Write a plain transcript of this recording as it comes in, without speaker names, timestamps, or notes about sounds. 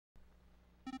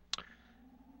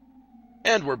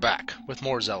And we're back with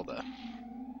more Zelda.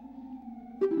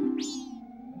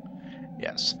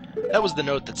 Yes, that was the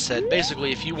note that said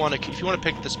basically if you want to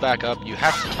pick this back up, you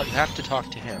have to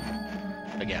talk to him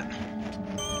again.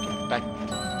 Back,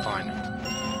 fine.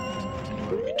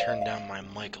 Anyway, let me turn down my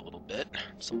mic a little bit.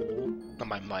 It's a little, not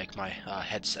my mic, my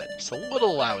headset. It's a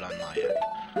little loud on my end.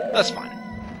 That's fine.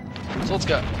 So let's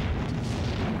go.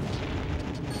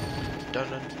 Dun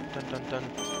dun dun dun dun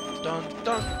dun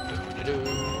dun dun dun.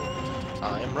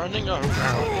 I am running around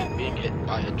and being hit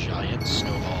by a giant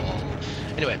snowball.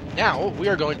 Anyway, now we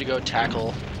are going to go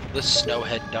tackle the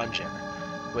Snowhead Dungeon,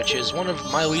 which is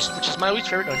my least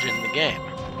favorite dungeon in the game,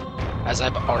 as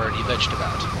I've already bitched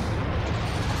about.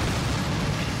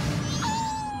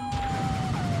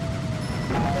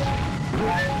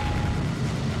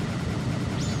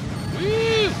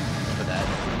 Woo! For that.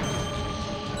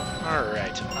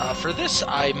 Alright, for this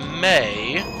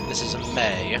this is a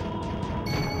may.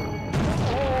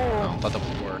 Oh, I thought that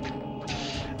would work.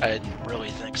 I didn't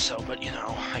really think so, but you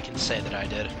know, I can say that I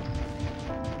did.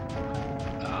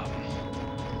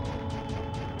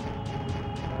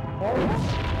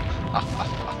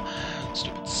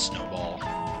 Stupid snowball.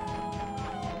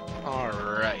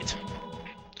 Alright.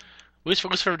 Least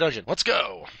favorite dungeon. Let's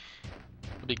go!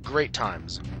 It'll be great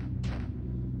times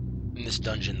in this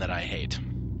dungeon that I hate.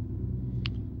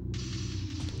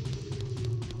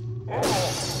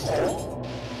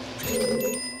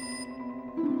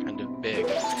 Kind of big.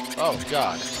 Oh,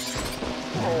 God.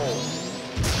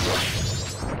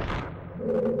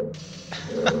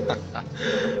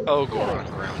 Oh, Goron,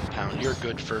 ground pound. You're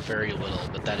good for very little,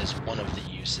 but that is one of the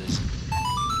uses.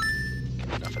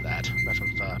 Enough of that. Enough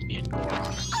of me and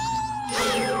Goron.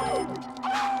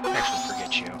 Actually,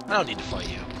 forget you. I don't need to fight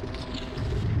you.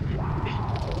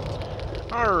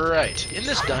 Alright, in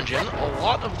this dungeon, a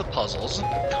lot of the puzzles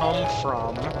come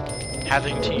from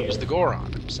having to use the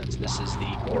Goron, since this is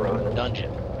the Goron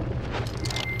dungeon.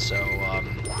 So,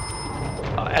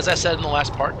 as I said in the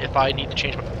last part, if I need to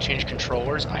change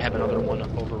controllers, I have another one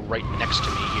over right next to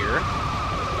me here.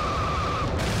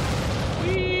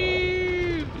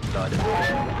 Whee! Thud.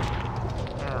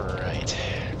 Alright,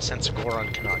 since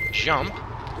Goron cannot jump,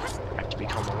 I have to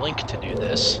become a Link to do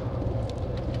this.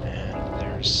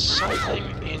 There's something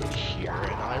in here,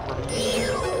 and I remember.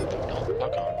 Don't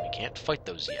fuck on. We can't fight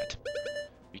those yet.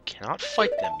 We cannot fight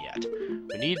them yet.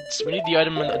 We need the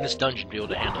item in this dungeon to be able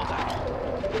to handle that.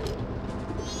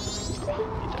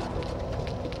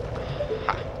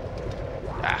 Ha.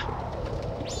 Ah.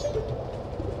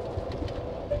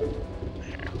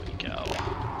 There we go.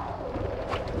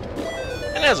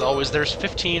 And as always, there's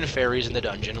 15 fairies in the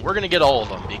dungeon. We're gonna get all of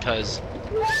them because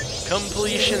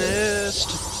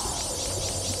completionist.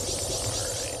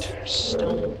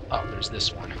 Still... Oh, there's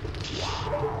this one.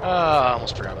 I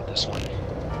almost forgot about this one.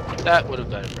 That would have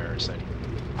been embarrassing.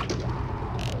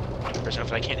 Embarrassing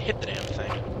if I can't hit the damn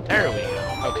thing. There we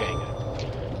go. Okay, good.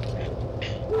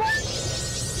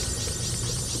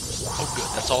 Oh, good.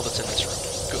 That's all that's in this room.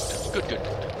 Good. Good.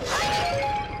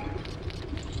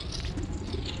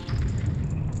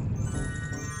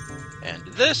 And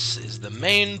this is the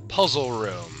main puzzle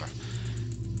room.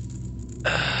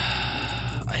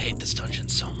 I hate this dungeon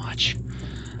so much.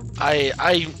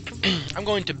 I'm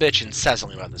going to bitch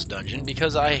incessantly about this dungeon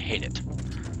because I hate it.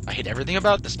 I hate everything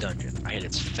about this dungeon. I hate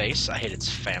its face, I hate its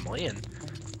family, and,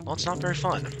 well, it's not very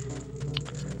fun.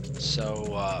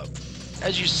 So,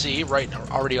 as you see, right now,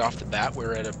 already off the bat,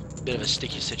 we're at a bit of a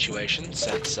sticky situation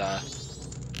since, we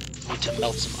need to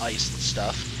melt some ice and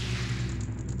stuff.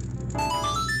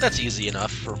 That's easy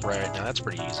enough for right now. That's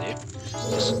pretty easy.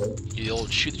 Just, you'll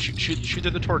shoot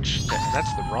through the torch stick.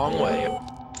 That's the wrong way.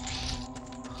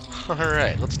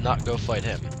 Alright, let's not go fight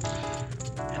him.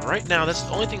 And right now, that's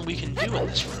the only thing we can do in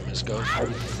this room is go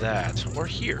through that. Or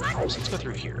here. So let's go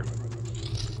through here.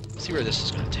 See where this is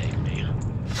going to take me.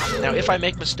 Now, if I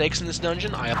make mistakes in this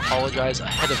dungeon, I apologize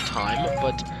ahead of time,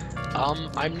 but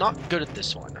I'm not good at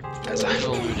this one, as I've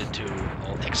alluded to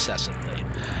excessively.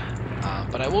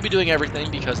 But I will be doing everything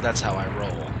because that's how I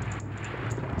roll.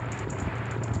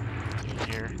 In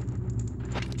here.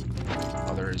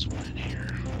 Oh, there is one in here.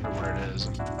 I wonder where it is.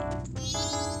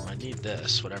 Oh, I need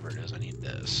this. Whatever it is, I need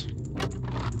this.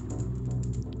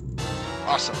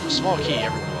 Awesome. Small key.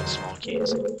 Everyone loves small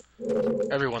keys.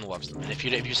 Everyone loves them. And if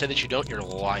you say that you don't, you're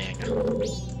lying.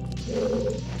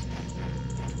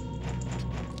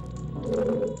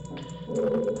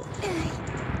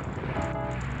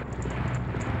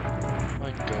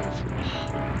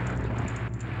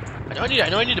 I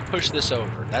know I need to push this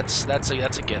over. That's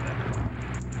a given.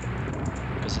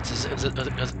 Because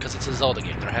it's a Zelda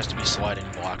game. There has to be sliding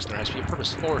blocks. There has to be a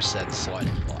purpose for said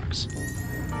sliding blocks.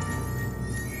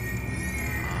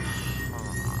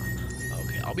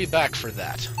 I'll be back for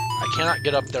that. I cannot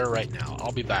get up there right now.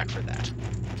 I'll be back for that.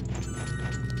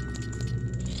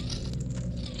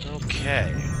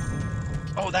 Okay.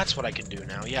 Oh, that's what I can do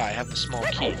now. Yeah, I have the small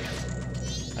key.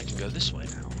 I can go this way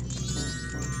now.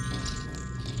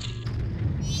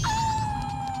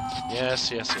 Yes,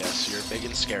 yes, yes. You're big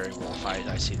and scary, Wolf.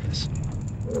 I see this.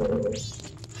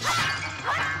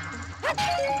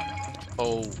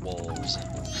 Oh, wolves.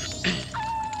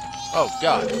 Oh,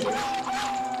 God.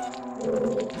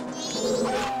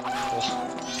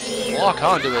 Walk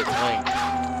onto it, Link.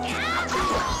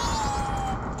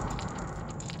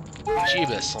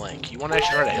 Jeebus, Link. You want to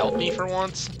actually try to help me for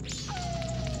once?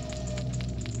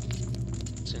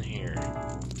 What's in here?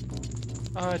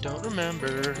 I don't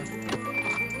remember.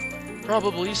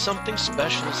 Probably something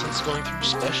special since going through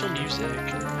special music.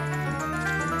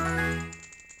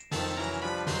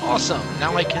 Awesome!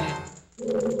 Now I can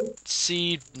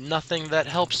see nothing that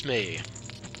helps me.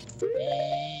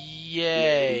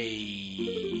 Yay!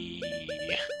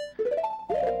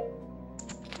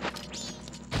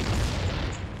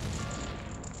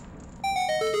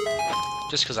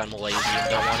 Just because I'm lazy and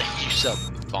don't want to use up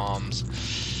bombs.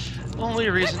 Only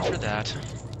a reason for that.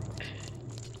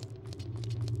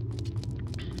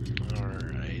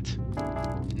 Alright.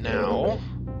 Now...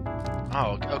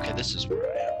 Oh, okay, this is where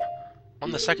I am.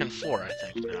 On the second floor, I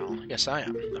think, now. Yes, I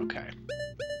am. Okay.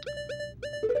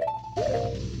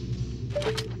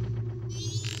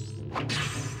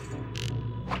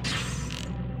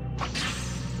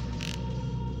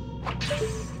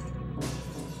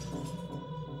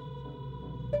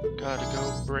 Gotta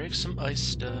go break some ice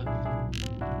stuff.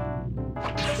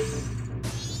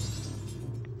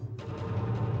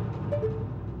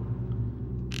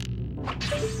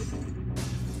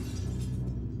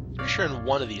 Pretty sure in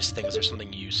one of these things there's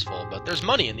something useful, but there's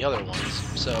money in the other ones,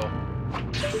 so...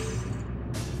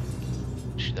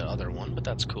 Shoot that other one, but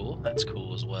that's cool. That's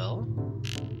cool as well.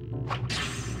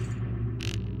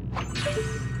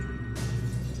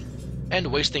 And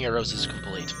wasting arrows is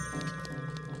complete.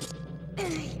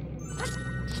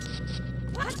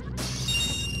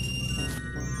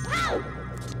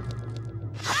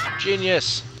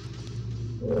 Genius!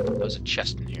 There was a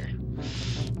chest in here.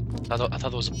 I thought there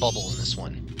was a bubble in this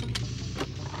one.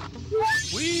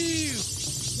 Whee!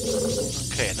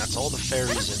 Okay, and that's all the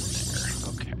fairies in there.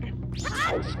 Okay.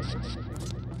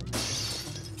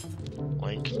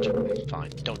 Link, jump.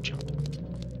 Fine, don't jump.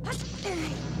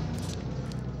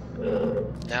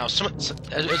 Now, as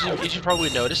you probably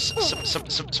noticed, some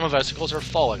of the icicles are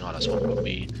falling on us when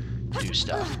we do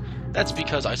stuff. That's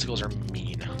because icicles are mean.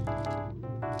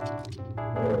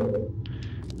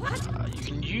 You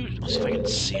can use... Let's see if I can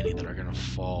see any that are gonna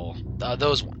fall.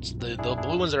 Those ones. The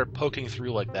blue ones that are poking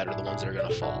through like that are the ones that are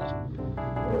gonna fall.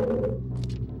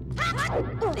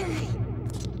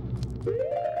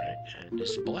 Alright, and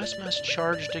is the blast mask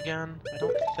charged again? I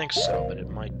don't think so, but it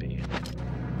might be.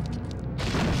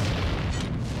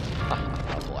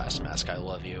 Blast mask, I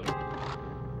love you.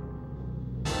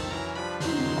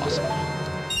 Awesome.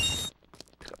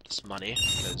 Pick up this money,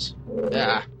 because...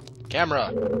 Ah!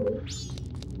 Camera!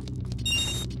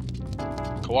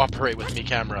 Cooperate with me,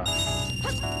 camera.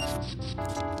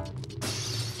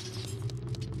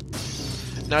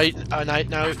 Now,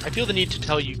 I feel the need to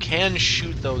tell you, can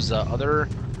shoot those the other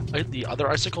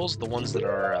icicles, the ones that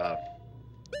are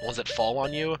the ones that fall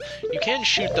on you. You can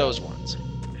shoot those ones.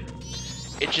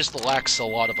 It just lacks a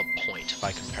lot of a point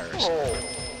by comparison.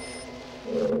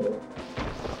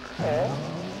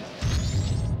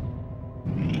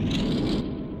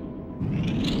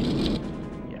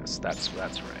 Yes, that's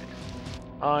right.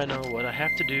 I know what I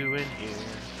have to do in here.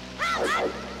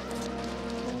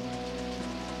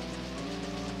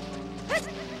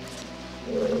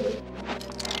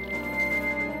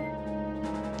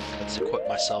 Let's equip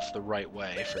myself the right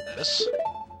way for this.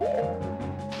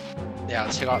 Yeah,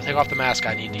 let's take off the mask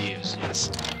I need to use.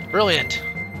 Yes. Brilliant!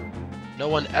 No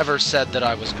one ever said that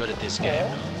I was good at this game.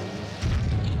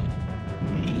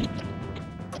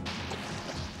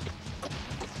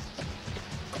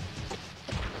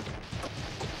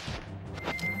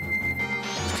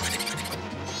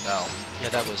 Oh, yeah,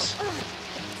 that was...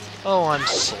 Oh, I'm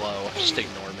slow. Just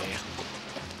ignore me.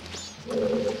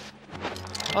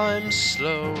 I'm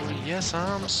slow. Yes,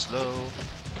 I'm slow.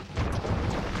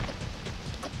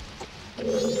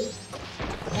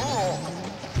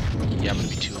 Yeah, I'm gonna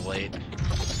be too late.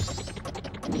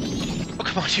 Oh,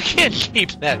 come on, you can't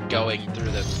keep that going through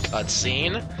the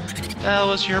cutscene. That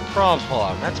was your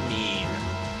problem. That's mean.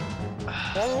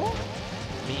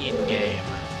 Mean game.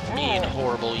 Mean,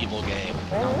 horrible, evil game.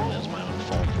 Not really, it was my own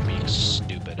fault for being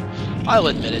stupid. I'll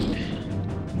admit it.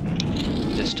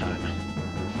 This time.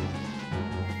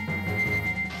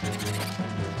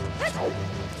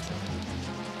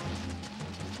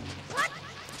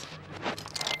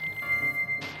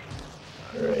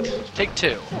 Alright, take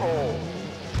two.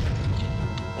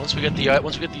 Once we get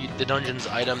the dungeon's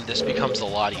item, this becomes a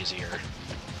lot easier.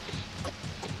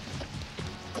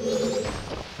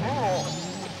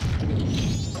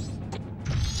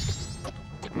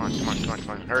 Come on, come on, come on, come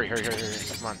on. Hurry, hurry, hurry, hurry.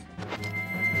 Come on.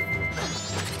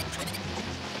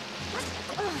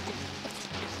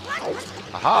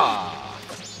 Aha!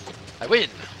 I win!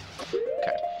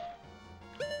 Okay.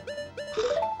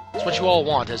 That's what you all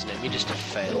want, isn't it? Me just to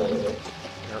fail.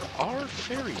 There are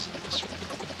fairies in this room.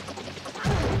 I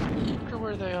wonder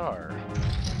where they are.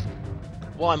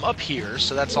 Well, I'm up here,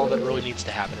 so that's all that really needs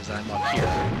to happen, is that I'm up here.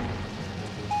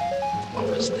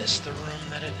 Oh, is this the room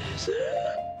that it is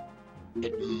in?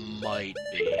 It might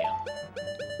be.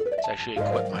 Let's actually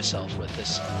equip myself with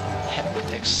this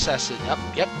excessive...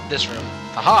 Yep, this room.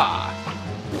 Aha!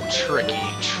 Tricky,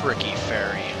 tricky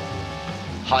fairy.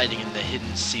 Hiding in the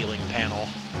hidden ceiling panel.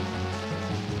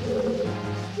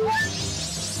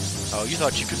 Oh, you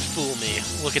thought you could fool me.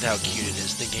 Look at how cute it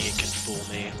is, thinking it can fool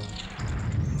me.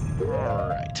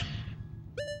 Alright.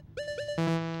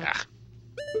 Ah.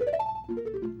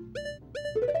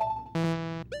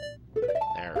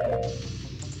 There.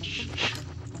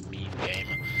 Mean game.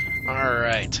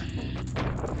 Alright.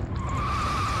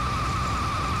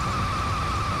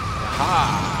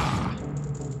 Aha!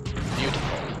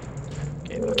 Beautiful.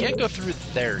 Okay, we can't go through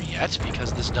there yet,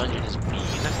 because this dungeon is mean.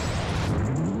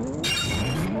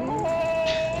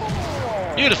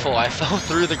 Beautiful, I fell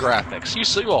through the graphics. You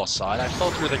all saw it, I fell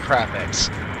through the graphics.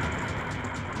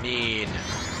 Mean.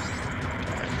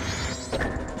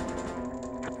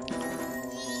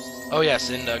 Oh yes,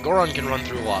 and Goron can run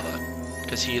through lava,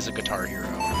 because he is a guitar hero.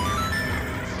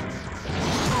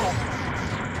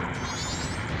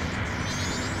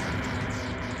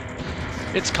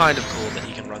 It's kind of cool that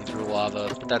he can run through lava,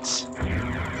 but that's...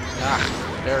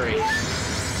 very...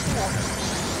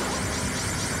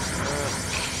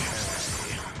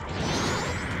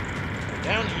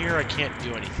 Down here, I can't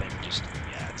do anything just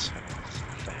yet, I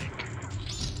think.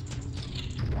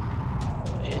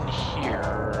 In here,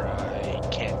 I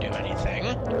can't do anything.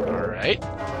 Alright.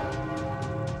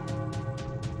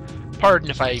 Pardon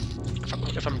if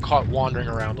I'm caught wandering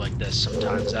around like this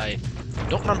sometimes. I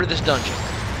don't remember this dungeon,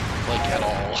 like, at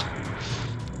all.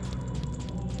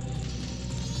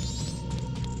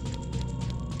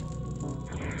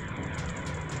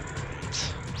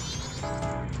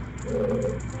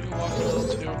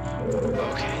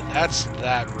 Okay, that's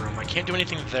that room. I can't do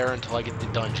anything there until I get the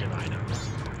dungeon item.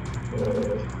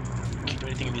 Can't do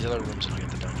anything in these other rooms until I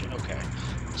get the dungeon. Okay.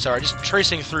 Sorry, just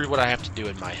tracing through what I have to do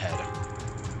in my head.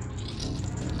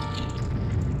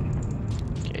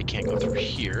 Okay, can't go through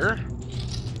here.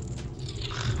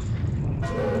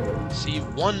 See,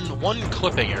 one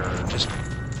clipping error just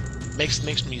makes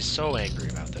me so angry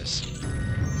about this.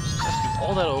 I have to do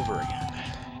all that over again.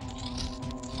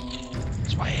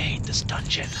 That's why I hate this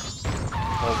dungeon.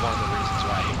 Well, one of the reasons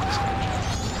why I hate this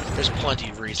dungeon. There's plenty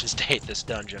of reasons to hate this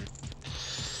dungeon.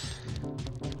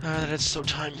 That it's so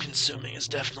time-consuming is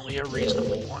definitely a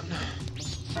reasonable one.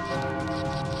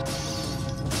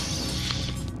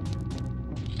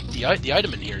 The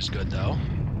item in here is good, though.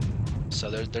 So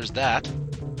there's that.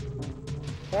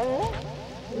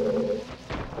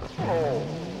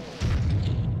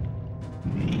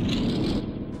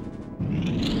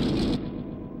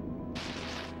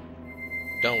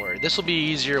 Don't worry, this will be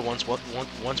easier once we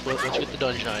get the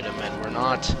dungeon item, and we're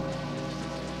not...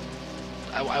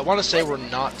 I want to say we're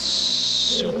not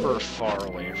super far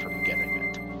away from getting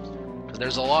it. Because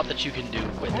there's a lot that you can do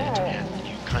with it, and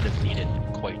you kind of need it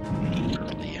quite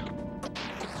eagerly.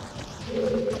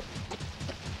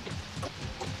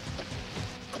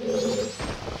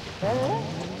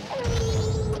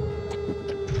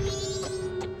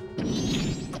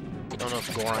 Don't know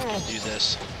if Goron can do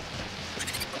this.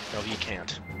 No, he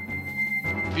can't.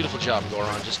 Beautiful job,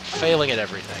 Goron, just failing at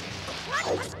everything.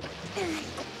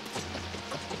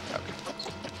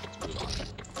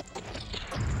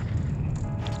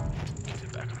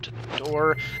 Get back up to the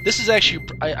door. This is actually,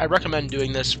 I recommend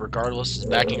doing this regardless, is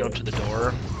backing up to the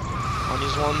door on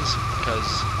these ones,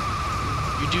 because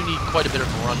you do need quite a bit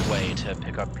of runway to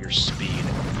pick up your speed.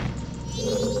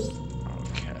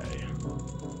 Okay.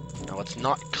 Now let's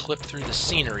not clip through the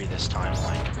scenery this time,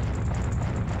 like.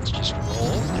 Let's just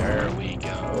roll. There we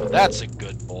go. That's a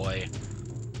good boy.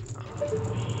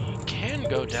 We can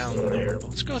go down there, but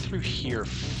let's go through here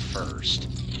first.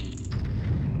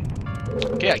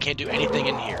 Okay, I can't do anything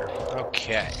in here.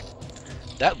 Okay.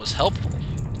 That was helpful.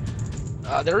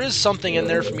 There is something in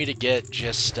there for me to get,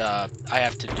 just, I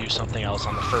have to do something else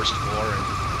on the first floor, and,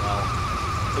 well,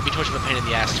 it would be too much of a pain in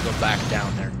the ass to go back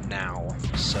down there now,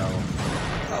 so...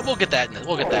 We'll get that.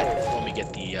 We'll get that when we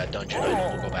get the dungeon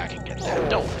item. We'll go back and get that.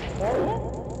 Don't worry.